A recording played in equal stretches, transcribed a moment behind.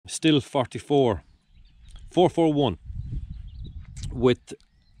still 44, 441 with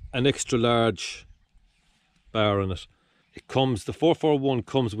an extra large bar in it. The 441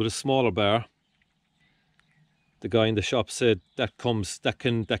 comes with a smaller bar. The guy in the shop said that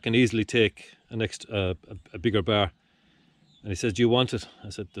can easily take an extra a bigger bar, and he says, "Do you want it?" I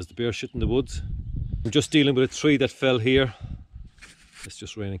said, "Does the bear shit in the woods?" I'm just dealing with a tree that fell here. It's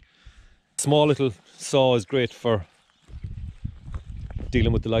just raining. Small little saw is great for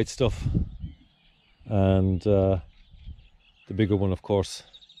dealing with the light stuff, and the bigger one, of course,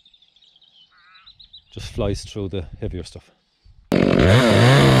 just flies through the heavier stuff.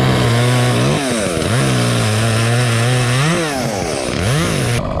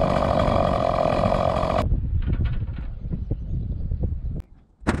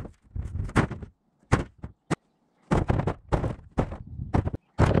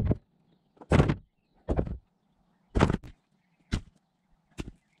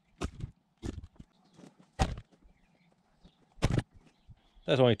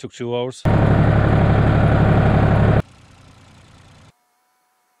 That only took 2 hours.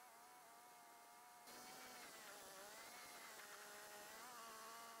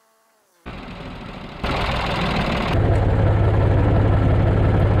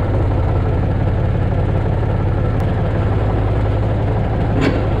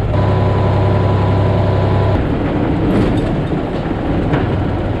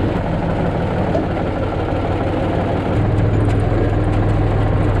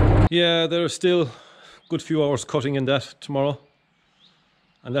 Yeah, there are still a good few hours cutting in that tomorrow,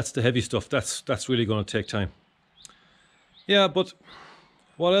 and that's the heavy stuff. That's really going to take time. Yeah, but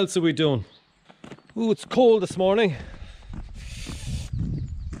what else are we doing? Ooh, it's cold this morning.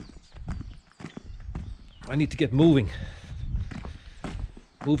 I need to get moving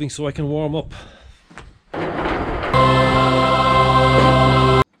so I can warm up.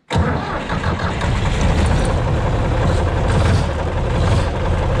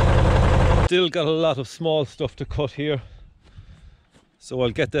 Still got a lot of small stuff to cut here, so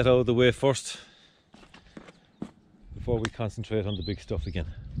I'll get that out of the way first before we concentrate on the big stuff again.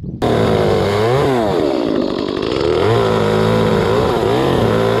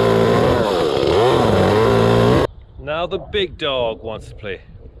 Now the big dog wants to play.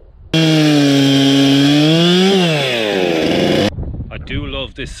 I do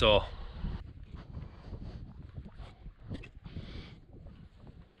love this saw.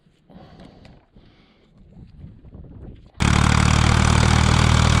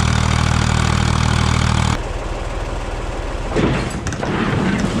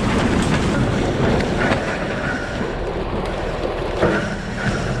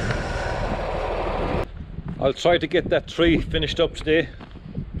 I'll try to get that tree finished up today.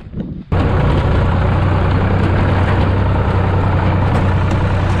 I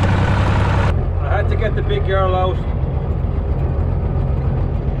had to get the big girl out.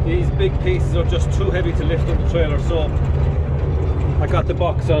 These big pieces are just too heavy to lift on the trailer, so I got the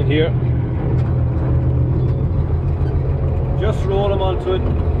box on here. Just roll them onto it,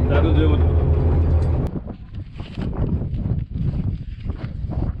 that'll do it.